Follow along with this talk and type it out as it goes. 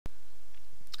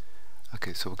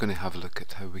Okay, so we're going to have a look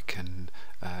at how we can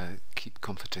keep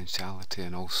confidentiality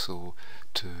and also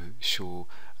to show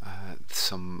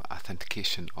some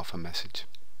authentication of a message.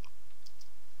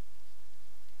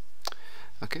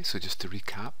 Okay, so just to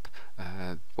recap,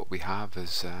 what we have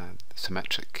is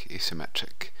symmetric,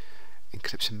 asymmetric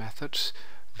encryption methods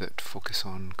that focus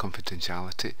on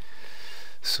confidentiality.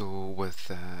 So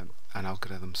with an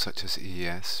algorithm such as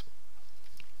AES,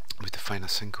 we define a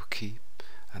single key,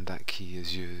 and that key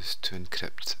is used to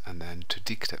encrypt and then to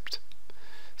decrypt.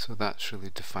 So that's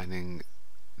really defining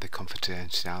the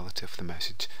confidentiality of the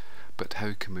message, but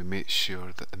how can we make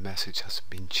sure that the message hasn't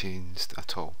been changed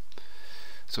at all?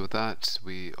 So with that,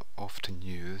 we often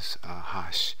use a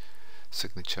hash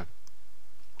signature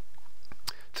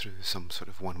through some sort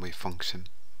of one-way function.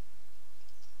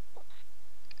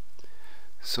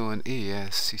 So in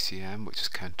AES CCM, which is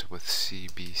countered with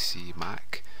CBC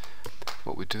MAC,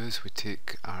 what we do is we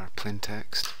take our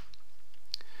plaintext,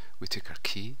 we take our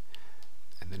key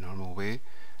in the normal way,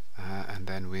 and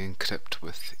then we encrypt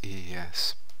with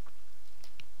AES.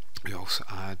 We also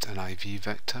add an IV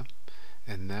vector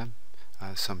in there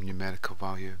as some numerical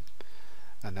value,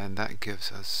 and then that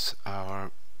gives us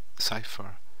our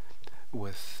cipher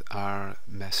with our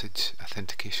message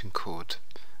authentication code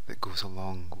that goes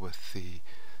along with the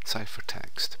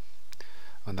ciphertext.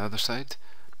 On the other side,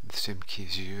 the same key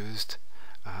is used,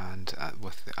 and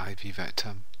with the IV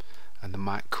vector, and the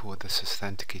MAC code is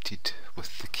authenticated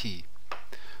with the key.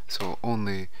 So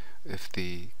only if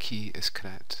the key is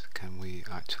correct can we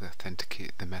actually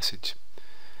authenticate the message.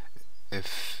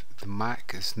 If the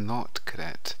MAC is not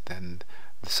correct, then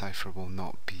the cipher will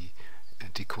not be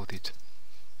decoded.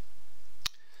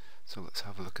 So let's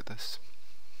have a look at this.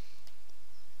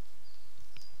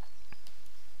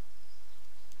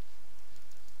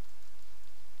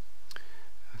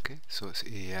 Okay, so it's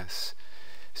AES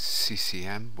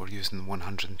CCM. We're using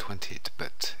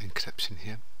 128-bit encryption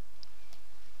here.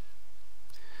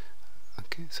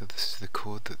 Okay, so this is the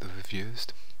code that we've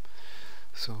used.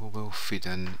 So we'll feed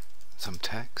in some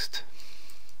text,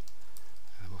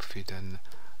 and we'll feed in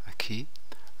a key,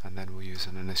 and then we'll use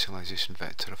an initialization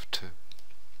vector of 2.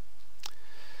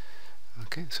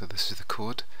 Okay, so this is the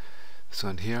code. So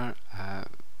in here,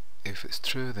 if it's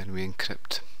true, then we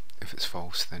encrypt. If it's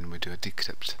false, then we do a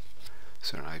decrypt.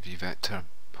 So our IV vector,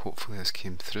 hopefully this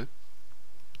came through.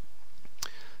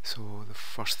 So the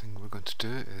first thing we're going to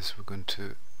do is we're going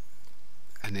to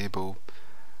enable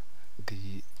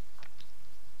the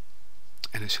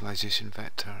initialization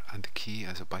vector and the key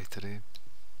as a byte array.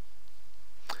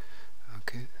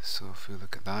 Okay, so if we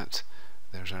look at that,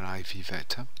 there's our IV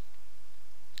vector,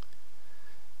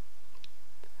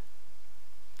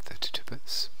 32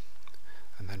 bits,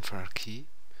 and then for our key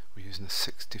we're using a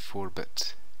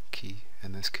 64-bit key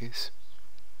in this case.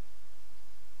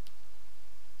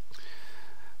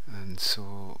 And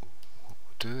so what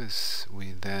we'll do is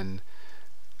we then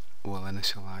will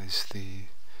initialize the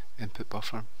input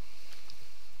buffer.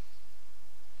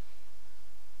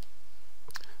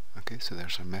 Okay, so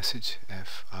there's our message,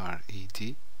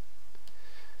 FRED,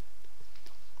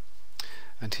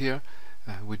 and here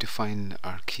we define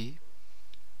our key.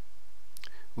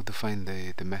 We'll define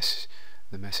the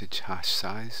message hash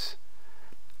size,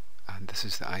 and this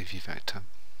is the IV vector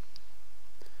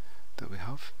that we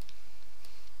have.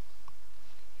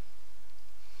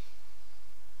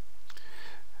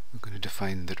 We're going to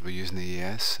define that we're using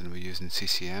AES and we're using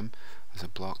CCM as a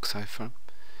block cipher.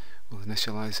 We'll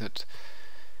initialize it,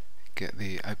 get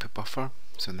the output buffer,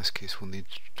 so in this case we'll need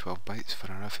 12 bytes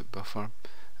for our output buffer,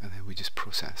 and then we just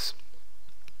process.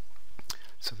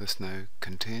 So this now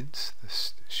contains,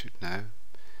 this should now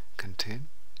contain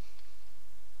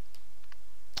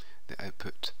the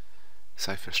output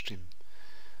cipher stream.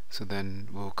 So then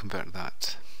we'll convert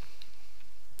that.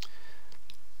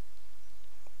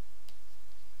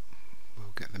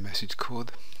 We'll get the message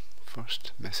code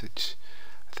first, message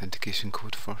authentication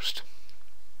code first.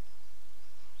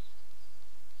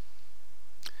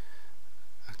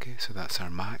 Okay, so that's our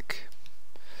MAC,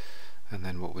 and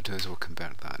then what we'll do is we'll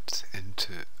convert that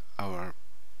into our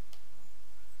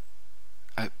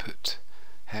output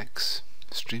hex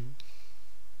stream,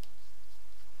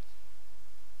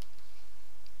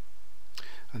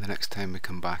 and the next time we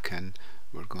come back in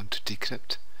we're going to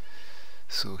decrypt.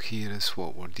 So here is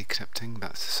what we're decrypting,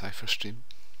 that's the cipher stream.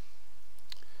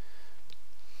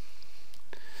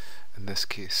 In this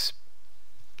case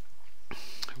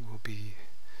we'll be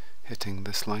hitting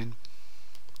this line,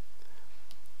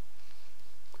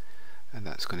 and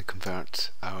that's going to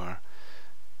convert our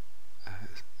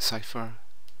cipher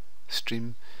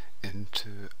stream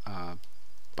into a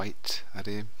byte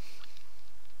array.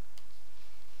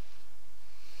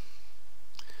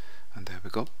 we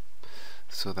go.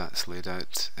 So that's laid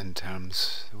out in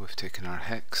terms, we've taken our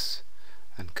hex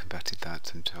and converted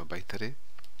that into a byte array,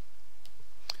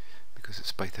 because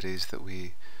it's byte arrays that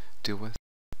we deal with.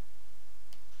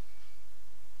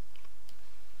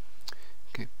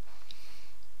 Okay.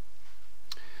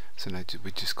 So now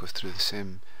we just go through the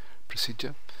same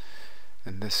procedure.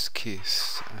 In this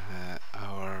case,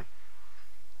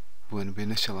 when we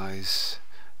initialize,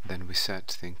 then we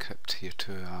set the encrypt here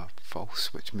to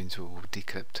false, which means we will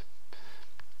decrypt.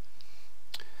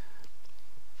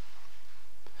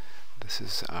 This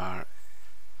is our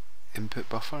input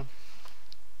buffer,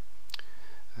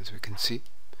 as we can see.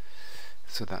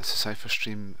 So that's a cipher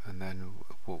stream, and then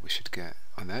what we should get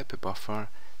on the output buffer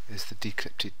is the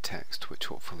decrypted text, which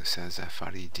hopefully says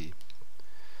FRED.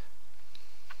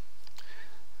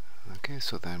 Okay,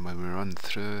 so then when we run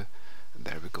through,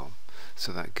 there we go.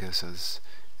 So that gives us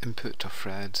input of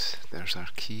red, there's our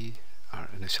key, our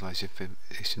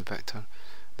initialization vector,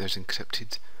 there's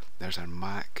encrypted, there's our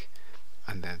MAC,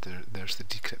 and then there's the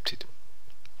decrypted.